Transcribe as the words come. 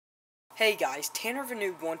Hey guys, Tanner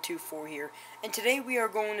Noob124 here, and today we are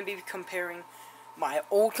going to be comparing my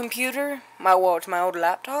old computer, my old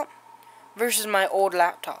laptop, versus my old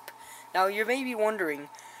laptop. Now you may be wondering,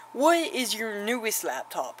 what is your newest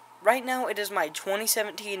laptop? Right now it is my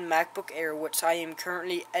 2017 MacBook Air, which I am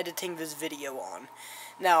currently editing this video on.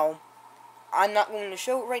 Now, I'm not going to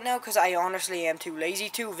show it right now because I honestly am too lazy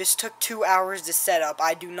to. This took 2 hours to set up.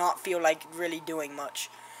 I do not feel like really doing much.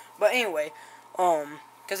 But anyway,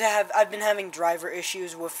 because I've been having driver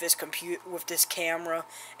issues with this camera,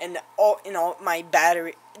 and all my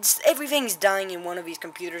battery, everything's dying in one of these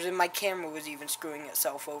computers, and my camera was even screwing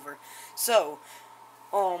itself over. So,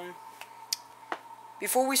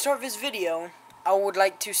 before we start this video, I would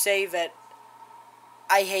like to say that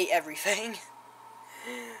I hate everything.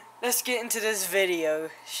 Let's get into this video,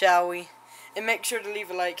 shall we? And make sure to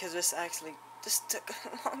leave a like, because this took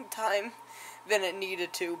a long time than it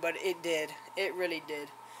needed to, but it did. It really did.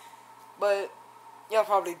 But y'all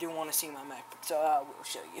probably do want to see my MacBook, so I will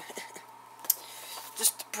show you.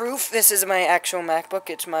 Just proof, this is my actual MacBook.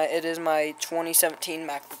 It is my 2017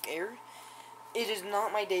 MacBook Air. It is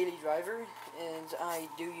not my daily driver, and I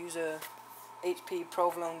do use a HP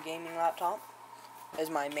Provolone gaming laptop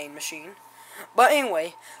as my main machine. But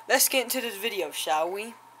anyway, let's get into this video, shall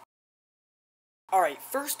we? Alright,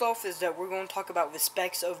 first off is that we're going to talk about the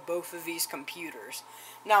specs of both of these computers.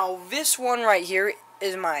 Now, this one right here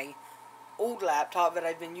is my old laptop that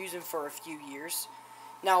I've been using for a few years.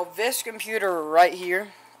 Now, this computer right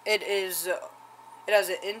here, it has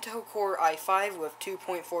an Intel Core i5 with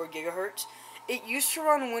 2.4 gigahertz. It used to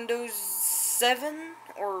run Windows 7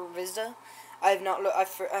 or Vista. I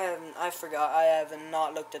forgot. I have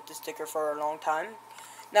not looked at the sticker for a long time.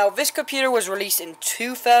 Now, this computer was released in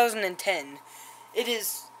 2010. It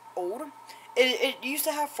is old. It used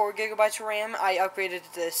to have 4 gigabytes of RAM. I upgraded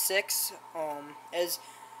it to 6. As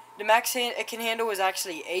the max it can handle is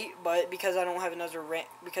actually 8, but because I don't have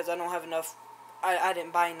enough, I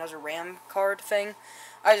didn't buy another RAM card thing.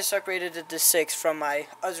 I just upgraded it to 6 from my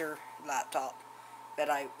other laptop that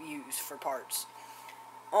I use for parts.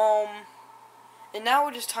 And now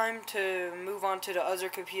it is time to move on to the other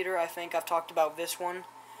computer. I think I've talked about this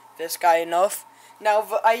guy enough. Now,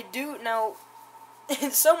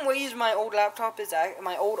 in some ways, my old laptop's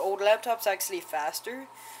actually faster.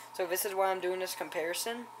 So this is why I'm doing this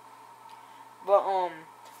comparison. But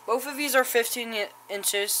both of these are 15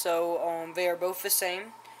 inches, so they are both the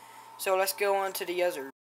same. So let's go on to the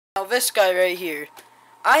other. Now this guy right here,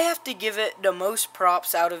 I have to give it the most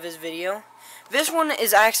props out of this video. This one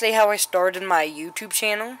is actually how I started my YouTube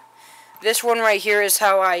channel. This one right here is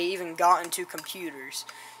how I even got into computers.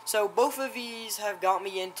 So both of these have got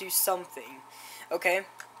me into something. Okay?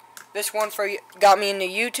 This one got me into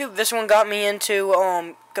YouTube. This one got me into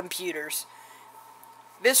computers.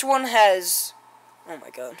 This one has, oh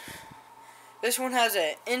my god. This one has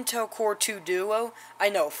an Intel Core 2 Duo. I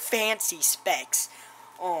know, fancy specs.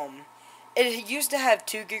 It used to have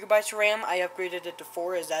 2 gigabytes of RAM. I upgraded it to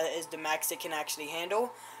 4, as that is the max it can actually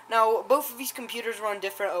handle. Now, both of these computers run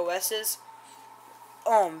different OSs.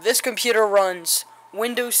 This computer runs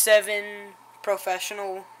Windows 7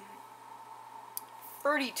 Professional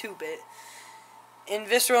 32-bit. And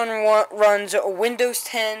this one runs Windows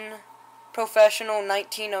 10 Professional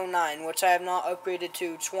 1909, which I have not upgraded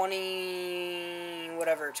to 20,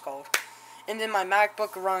 whatever it's called. And then my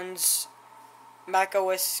MacBook runs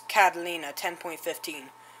macOS Catalina 10.15.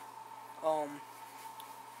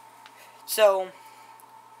 So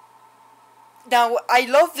now I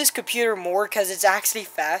love this computer more because it's actually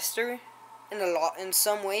faster in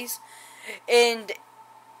some ways, and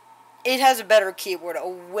it has a better keyboard, a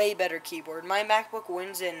way better keyboard. My MacBook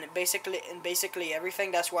wins in basically everything.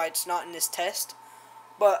 That's why it's not in this test.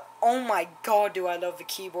 But oh my god, do I love the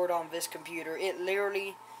keyboard on this computer. It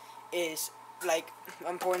literally is. Like,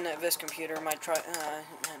 I'm pointing at this computer, I don't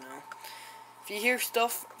know. If you hear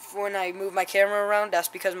stuff when I move my camera around, that's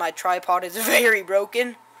because my tripod is very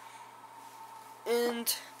broken.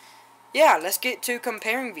 And, yeah, let's get to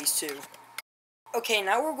comparing these two. Okay,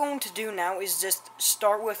 now what we're going to do now is just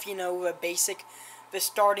start with, the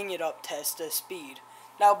starting it up test, the speed.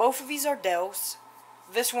 Now, both of these are Dells.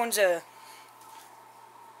 This one's a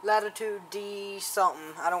Latitude D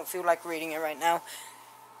something. I don't feel like reading it right now.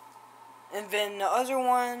 And then the other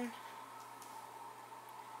one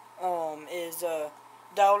is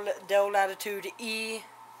Dell Latitude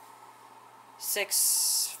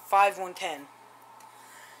E65110.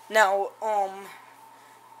 Now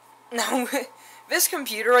this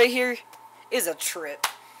computer right here is a trip.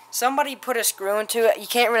 Somebody put a screw into it. You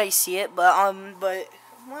can't really see it, but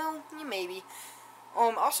well, maybe.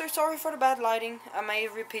 Also sorry for the bad lighting. I may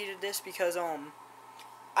have repeated this because,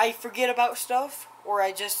 I forget about stuff, or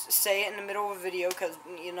I just say it in the middle of a video because,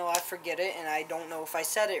 you know, I forget it and I don't know if I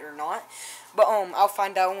said it or not. But, I'll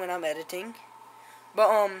find out when I'm editing.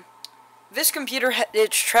 But, this computer,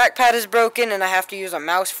 its trackpad is broken and I have to use a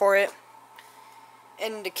mouse for it.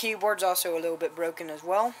 And the keyboard's also a little bit broken as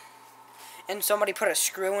well. And somebody put a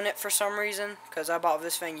screw in it for some reason, because I bought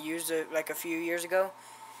this thing used like a few years ago.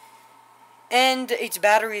 And its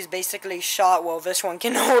battery is basically shot. Well, this one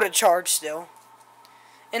can hold a charge still.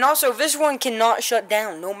 And also, this one cannot shut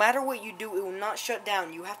down. No matter what you do, it will not shut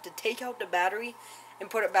down. You have to take out the battery and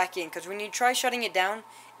put it back in. Because when you try shutting it down,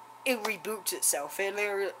 it reboots itself.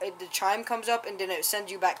 The chime comes up and then it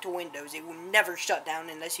sends you back to Windows. It will never shut down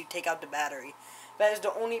unless you take out the battery. That is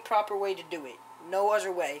the only proper way to do it. No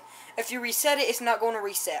other way. If you reset it, it's not going to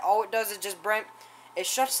reset. All it does is just it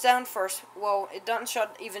shuts down first. Well, it doesn't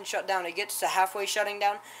even shut down. It gets to halfway shutting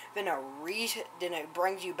down. Then it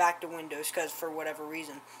brings you back to Windows because for whatever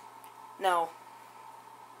reason. Now,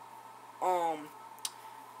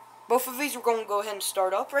 both of these we're going to go ahead and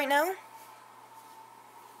start up right now.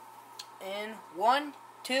 And 1,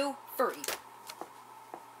 2, 3.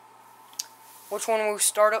 Which one will we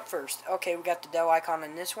start up first? Okay, we got the Dell icon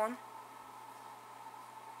in this one.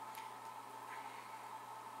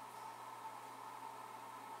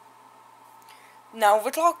 Now,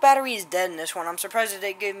 the clock battery is dead in this one. I'm surprised it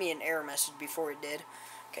didn't give me an error message before it did.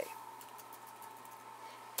 Okay.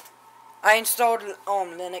 I installed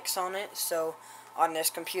Linux on it, so on this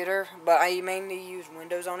computer, but I mainly use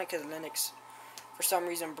Windows on it because Linux, for some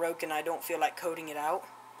reason, broke and I don't feel like coding it out.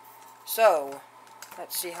 So,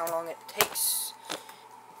 let's see how long it takes.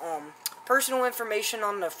 Personal information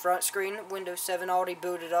on the front screen. Windows 7 already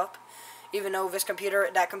booted up. Even though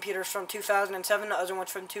that computer's from 2007, the other one's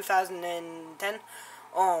from 2010.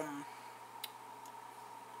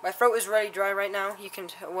 My throat is really dry right now.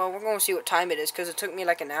 Well, we're going to see what time it is, because it took me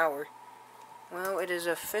like an hour. Well, it is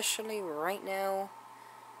officially right now,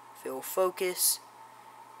 if it will focus,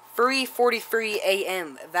 3:43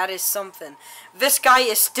 a.m. That is something. This guy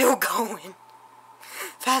is still going.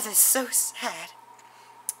 That is so sad.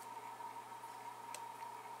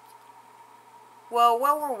 Well,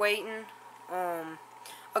 while we're waiting,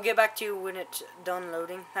 I'll get back to you when it's done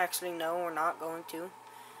loading. Actually, no, we're not going to.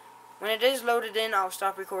 When it is loaded in, I'll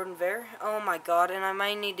stop recording there. Oh my god, and I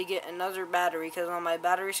might need to get another battery, because on my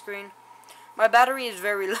battery screen, my battery is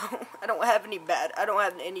very low. I don't have any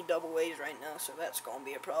double A's right now, so that's going to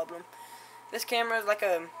be a problem. This camera is like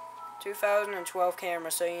a 2012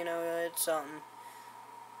 camera, so, you know, it's,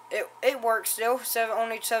 it works still,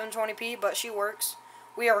 only 720p, but she works.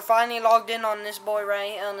 We are finally logged in on this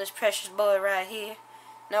precious boy right here.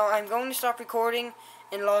 Now, I'm going to stop recording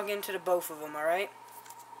and log into both of them, alright?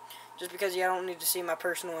 Just because you don't need to see my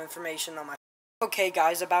personal information on my... Okay,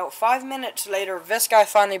 guys, about 5 minutes later, this guy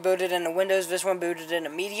finally booted into Windows. This one booted in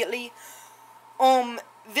immediately.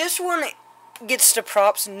 This one gets the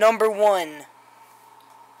props, number 1.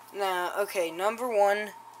 Now, okay, number 1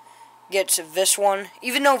 gets this one.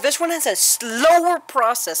 Even though this one has a slower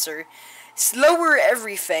processor, slower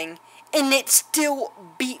everything, and it still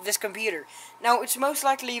beat this computer. Now, it's most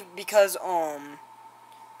likely because,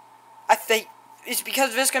 I think it's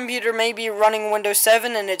because this computer may be running Windows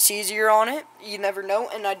 7 and it's easier on it. You never know,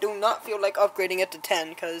 and I do not feel like upgrading it to 10,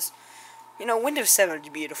 because, you know, Windows 7 is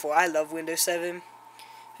beautiful. I love Windows 7.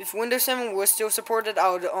 If Windows 7 was still supported,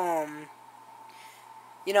 I would,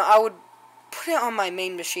 you know, I would put it on my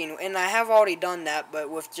main machine, and I have already done that, but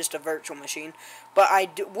with just a virtual machine. But I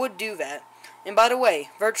would do that. And by the way,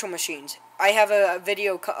 virtual machines, I have a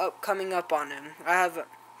video coming up on them. I have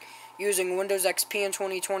using Windows XP in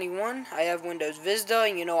 2021. I have Windows Vista,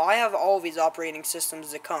 and, you know, I have all these operating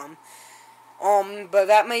systems to come. But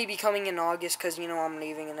that may be coming in August, because, you know, I'm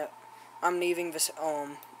leaving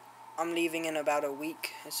in about a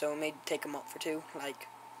week, so it may take a month or two, like,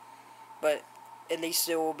 but at least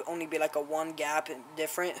it will only be like a 1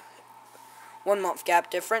 month gap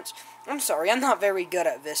difference. I'm sorry, I'm not very good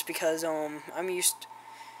at this, because,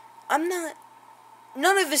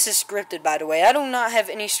 none of this is scripted, by the way. I do not have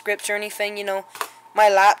any scripts or anything, you know. My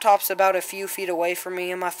laptop's about a few feet away from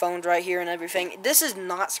me, and my phone's right here and everything. This is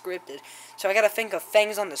not scripted, so I gotta think of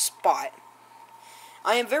things on the spot.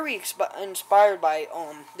 I am very inspired by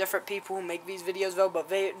different people who make these videos, though, but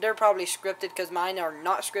they're probably scripted, because mine are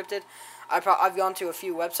not scripted. I've gone to a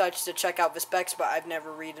few websites to check out the specs, but I've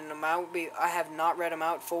never read them out. I have not read them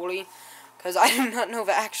out fully, because I do not know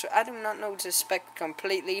the spec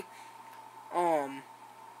completely.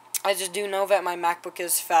 I just do know that my MacBook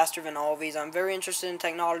is faster than all of these. I'm very interested in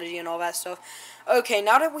technology and all that stuff. Okay,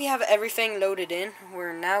 now that we have everything loaded in,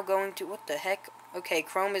 we're now going to... What the heck? Okay,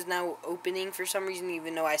 Chrome is now opening for some reason,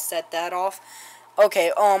 even though I set that off.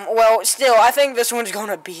 Okay, well, still, I think this one's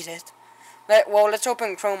gonna beat it. Let's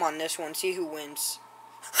open Chrome on this one, see who wins.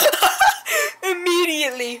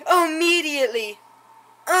 Immediately! Immediately!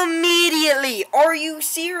 Immediately! Are you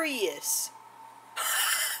serious?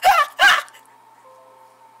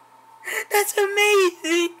 That's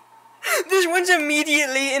amazing! This one's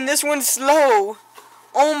immediately and this one's slow.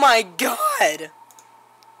 Oh my god!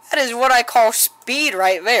 That is what I call speed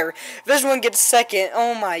right there. This one gets second.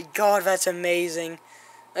 Oh my god, that's amazing.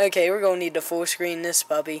 Okay, we're gonna need to full screen this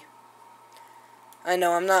puppy. I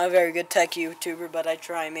know I'm not a very good tech YouTuber, but I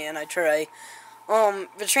try, man. I try.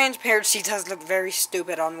 The transparency does look very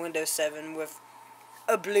stupid on Windows 7 with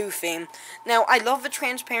a blue theme. Now, I love the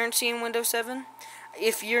transparency in Windows 7.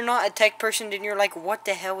 If you're not a tech person, then you're like, what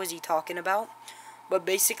the hell is he talking about? But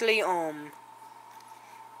basically,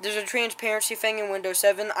 there's a transparency thing in Windows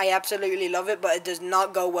 7. I absolutely love it, but it does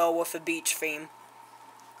not go well with the beach theme.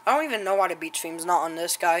 I don't even know why the beach theme's not on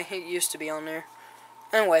this guy. It used to be on there.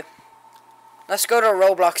 Anyway, let's go to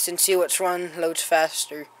Roblox and see which one loads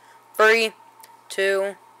faster. 3,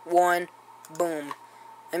 2, 1, boom.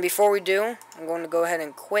 And before we do, I'm going to go ahead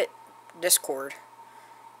and quit Discord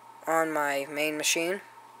on my main machine,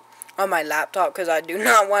 on my laptop, because I do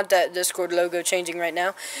not want that Discord logo changing right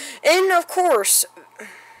now. And of course,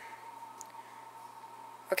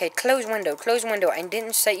 okay, close window, close window. I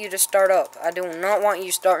didn't set you to start up. I do not want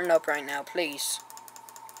you starting up right now, please.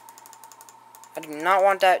 I do not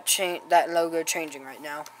want that logo changing right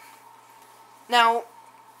now. Now,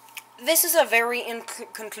 this is a very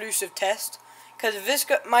inconclusive test, because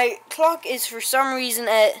my clock is for some reason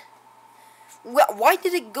at... Why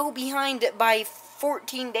did it go behind it by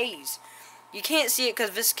 14 days? You can't see it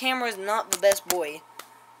because this camera is not the best boy.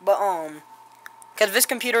 But, because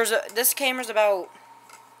this camera's about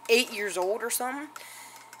 8 years old or something.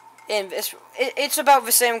 And it's about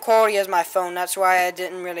the same quality as my phone. That's why I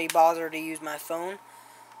didn't really bother to use my phone.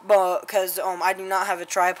 But, because, I do not have a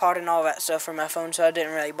tripod and all that stuff for my phone, so I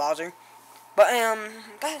didn't really bother. But,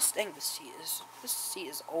 that's the thing, this seat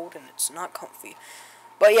is old and it's not comfy.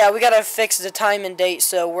 But yeah, we gotta fix the time and date,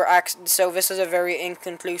 so this is a very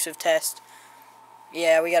inconclusive test.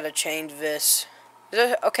 Yeah, we gotta change this.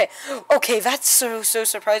 Okay, that's so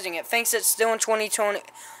surprising. It thinks it's still in 2020.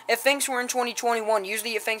 It thinks we're in 2021.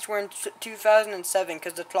 Usually it thinks we're in 2007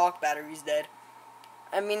 because the clock battery's dead.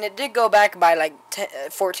 I mean, it did go back by like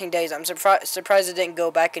 14 days. I'm surprised it didn't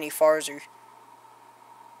go back any farther.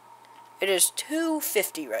 It is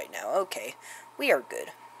 2:50 right now. Okay, we are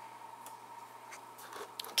good.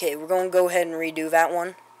 Okay, we're going to go ahead and redo that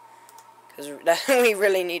one. Because we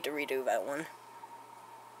really need to redo that one.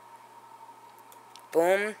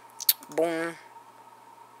 Boom. Boom.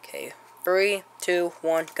 Okay. 3, 2,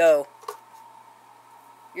 1, go.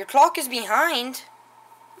 Your clock is behind.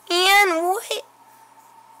 And what?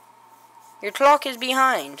 Your clock is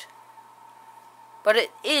behind. But it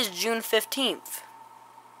is June 15th.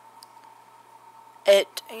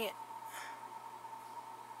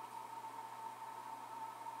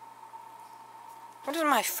 What is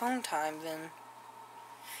my phone time then?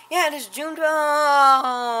 Yeah, it is June.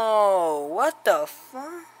 Oh, what the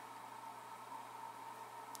fuck?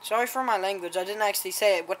 Sorry for my language. I didn't actually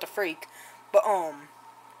say it. What the freak? But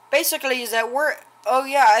basically is that oh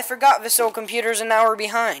yeah, I forgot this old computer's an hour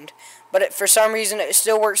behind. But for some reason it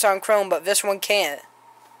still works on Chrome, but this one can't.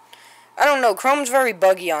 I don't know. Chrome's very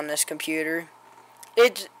buggy on this computer.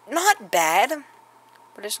 It's not bad,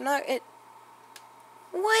 but it's not it.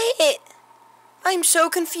 Wait. I'm so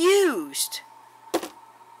confused.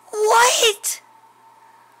 What?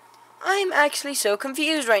 I'm actually so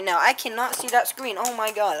confused right now. I cannot see that screen. Oh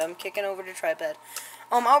my god, I'm kicking over the tripod.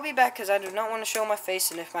 I'll be back because I do not want to show my face,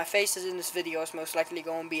 and if my face is in this video, it's most likely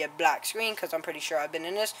going to be a black screen because I'm pretty sure I've been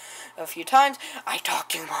in this a few times. I talk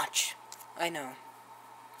too much. I know.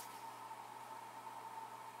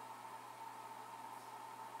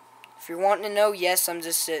 If you're wanting to know, yes, I'm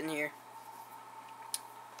just sitting here.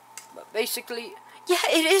 But basically, yeah,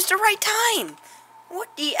 it is the right time.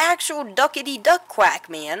 What the actual duckity duck quack,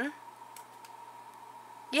 man?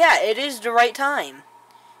 Yeah, it is the right time.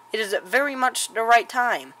 It is very much the right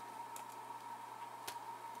time.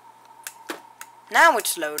 Now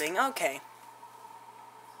it's loading. Okay.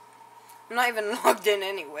 I'm not even logged in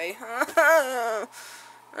anyway. Oh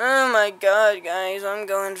my god, guys. I'm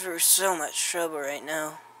going through so much trouble right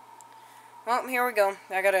now. Well, here we go.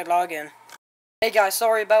 I gotta log in. Hey guys,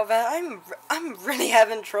 sorry about that. I'm really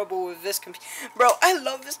having trouble with this computer. Bro, I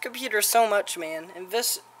love this computer so much, man. And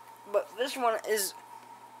this one is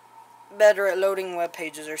better at loading web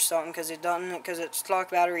pages or something because its stock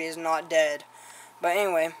battery is not dead. But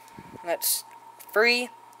anyway, let's 3,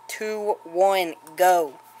 2, 1,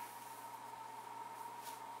 go.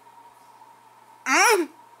 Mm.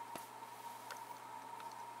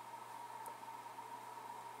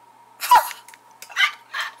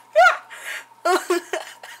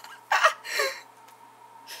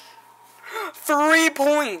 3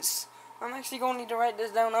 points. I'm actually going to need to write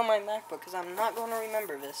this down on my MacBook because I'm not going to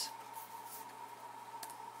remember this.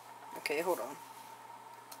 Okay, hold on.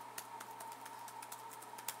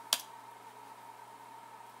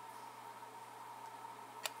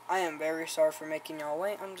 I am very sorry for making y'all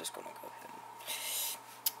wait. I'm just going to go ahead.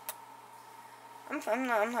 I'm going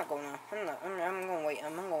to wait.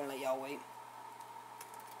 I'm going to let y'all wait.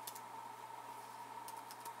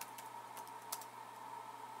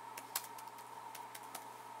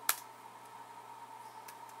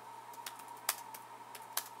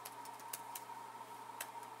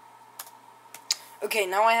 Okay,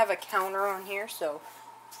 now I have a counter on here, so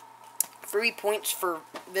 3 points for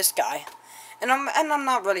this guy. And I'm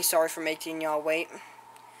not really sorry for making y'all wait.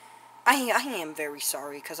 I am very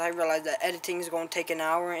sorry because I realized that editing is going to take an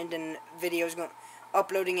hour and then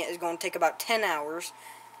uploading it is going to take about 10 hours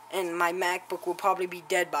and my MacBook will probably be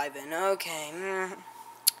dead by then. Okay.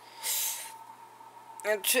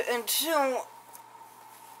 Until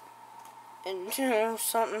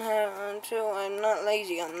I'm not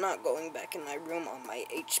lazy, I'm not going back in my room on my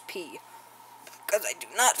HP because I do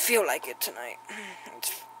not feel like it tonight.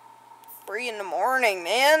 It's 3 in the morning,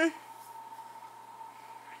 man.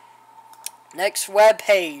 Next web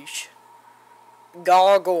page.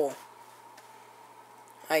 Goggle.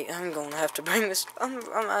 I'm gonna have to bring this. I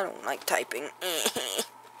don't like typing.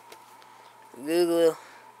 Google.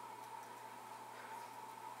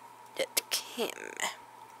 .com.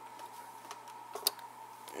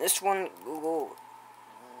 This one, Google.com.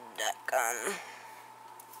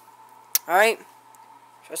 Alright.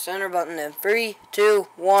 Press the enter button then. 3, 2,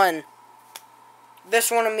 1. This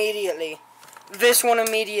one immediately. This one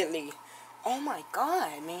immediately. Oh my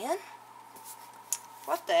god, man.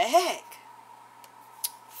 What the heck?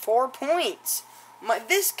 4 points.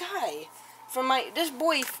 This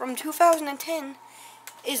boy from 2010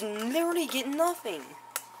 is literally getting nothing.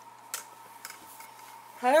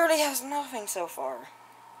 Literally has nothing so far.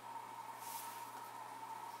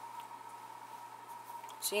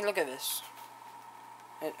 See, look at this.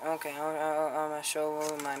 Okay, I'm gonna show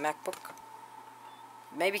my MacBook.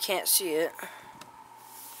 Maybe can't see it,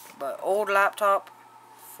 but old laptop,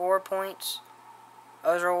 4 points.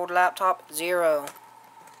 Other old laptop, 0.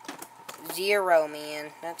 0,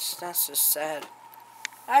 man. That's just sad.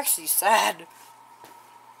 Actually, sad.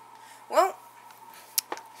 Well,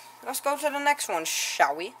 let's go to the next one,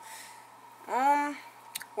 shall we?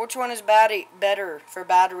 Which one is better for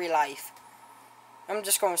battery life? I'm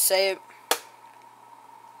just gonna say it.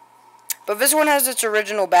 But this one has its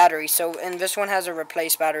original battery, and this one has a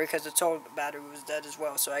replaced battery because its old battery was dead as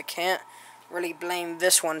well. So I can't really blame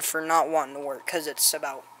this one for not wanting to work because it's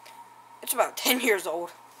about 10 years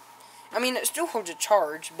old. I mean, it still holds a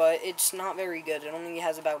charge, but it's not very good. It only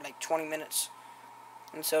has about like 20 minutes,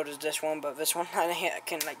 and so does this one. But this one I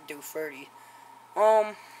can like do 30.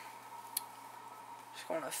 Just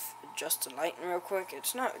gonna adjust the lighting real quick.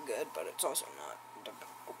 It's not good, but it's also not the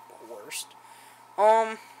worst.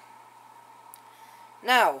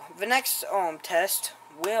 Now, the next test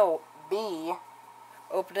will be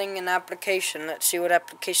opening an application. Let's see what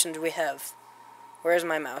applications we have. Where's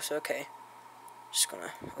my mouse? Okay. Just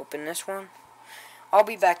gonna open this one. I'll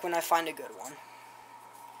be back when I find a good one.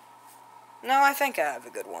 No, I think I have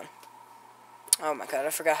a good one. Oh my god,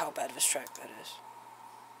 I forgot how bad this trackpad is.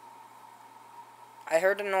 I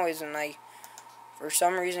heard a noise and I, for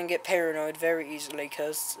some reason, get paranoid very easily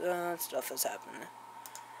because stuff is happening.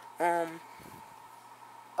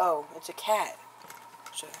 Oh, it's a cat.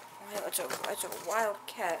 It's a wild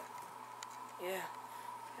cat. Yeah.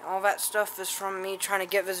 All that stuff is from me trying to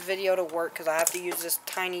get this video to work because I have to use this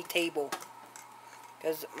tiny table.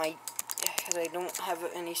 Because I don't have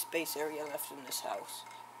any space area left in this house.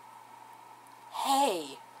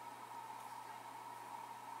 Hey!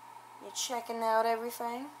 You checking out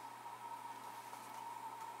everything?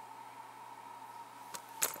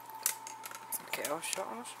 Okay, I'll show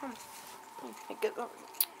get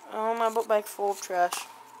oh, my book bag full of trash.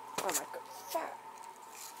 Oh my god.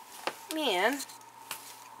 Man.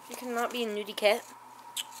 You cannot be a nudie cat.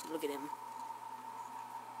 Look at him.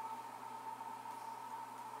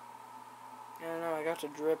 got to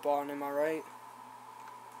drip on him, alright?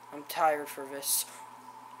 I'm tired for this.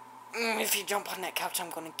 If you jump on that couch, I'm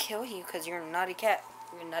gonna kill you because you're a naughty cat.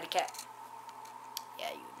 You're a naughty cat.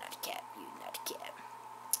 Yeah, you naughty cat. You naughty cat.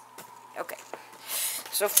 Okay.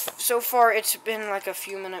 So far, it's been like a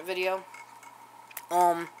few minute video.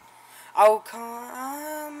 I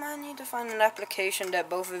need to find an application that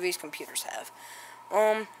both of these computers have.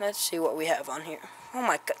 Let's see what we have on here. Oh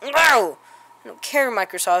my god, no! I don't care,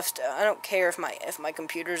 Microsoft. I don't care if my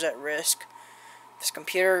computer's at risk. This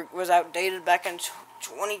computer was outdated back in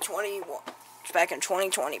 2020. Back in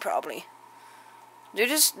 2020, probably.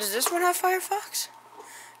 Does this one have Firefox?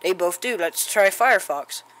 They both do. Let's try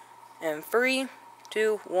Firefox. And 3,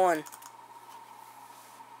 2, 1. Which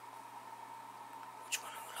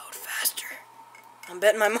one will load faster? I'm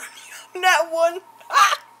betting my money on that one.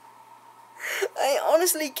 I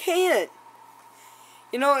honestly can't.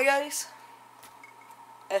 You know what, guys?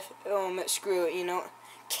 Screw it, you know.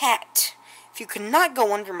 Cat, if you could not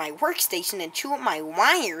go under my workstation and chew up my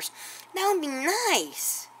wires, that would be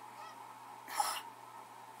nice.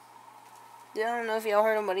 I don't know if y'all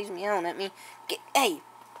heard him, but he's meowing at me. Hey.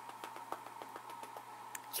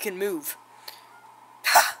 You can move.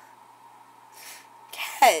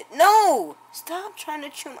 Cat, no! Stop trying to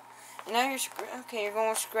chew my... Now you're... Okay, you're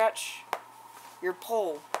going to scratch your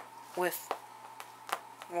pole with...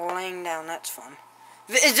 Well, laying down, that's fun.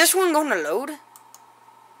 Is this one going to load?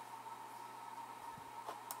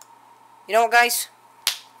 You know what, guys?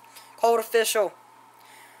 Call it official.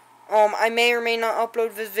 I may or may not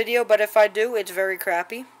upload this video, but if I do, it's very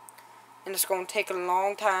crappy. And it's going to take a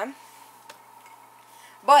long time.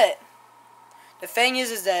 But, the thing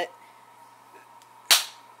is that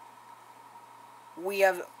we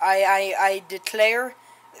have, I declare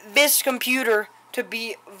this computer to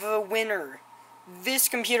be the winner. This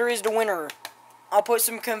computer is the winner. I'll put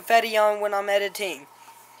some confetti on when I'm editing.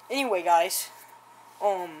 Anyway, guys,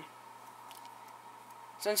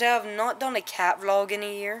 since I have not done a cat vlog in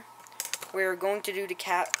a year, we're going to do the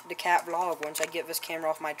cat vlog once I get this camera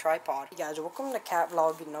off my tripod. Hey guys, welcome to cat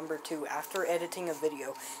vlog number 2 after editing a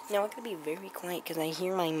video. Now I gotta be very quiet because I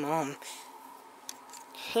hear my mom.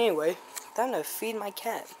 Anyway, time to feed my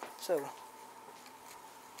cat. So,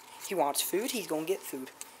 he wants food, he's gonna get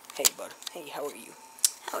food. Hey bud, hey, how are you?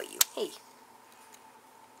 How are you? Hey.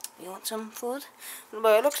 You want some food?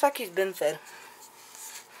 But it looks like he's been fed. I'm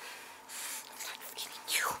feeding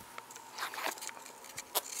you.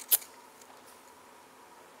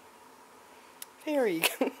 There you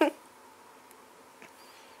go.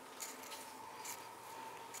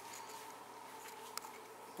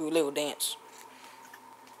 Do a little dance.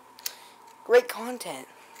 Great content.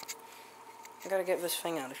 I gotta get this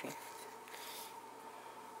thing out of here.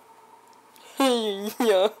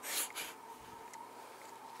 Yeah.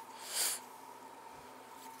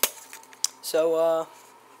 So,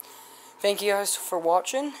 thank you guys for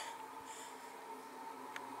watching.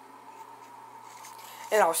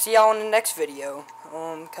 And I'll see y'all in the next video.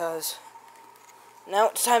 Cause now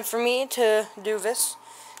it's time for me to do this.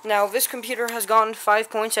 Now, this computer has gotten 5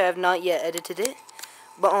 points. I have not yet edited it.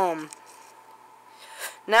 But,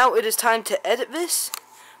 now it is time to edit this,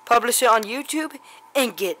 publish it on YouTube,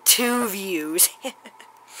 and get 2 views.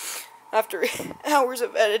 After hours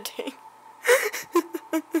of editing.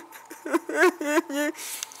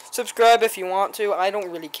 Subscribe if you want to. I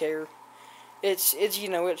don't really care. It's you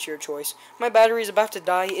know, it's your choice. My battery's about to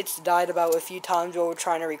die. It's died about a few times while we're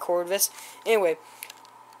trying to record this. Anyway,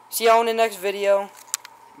 see y'all in the next video.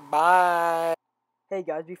 Bye. Hey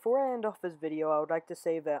guys, before I end off this video, I would like to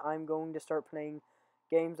say that I'm going to start playing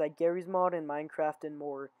games like Garry's Mod and Minecraft and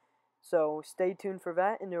more. So stay tuned for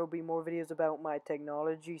that, and there will be more videos about my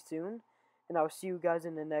technology soon. And I'll see you guys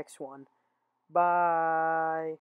in the next one. Bye.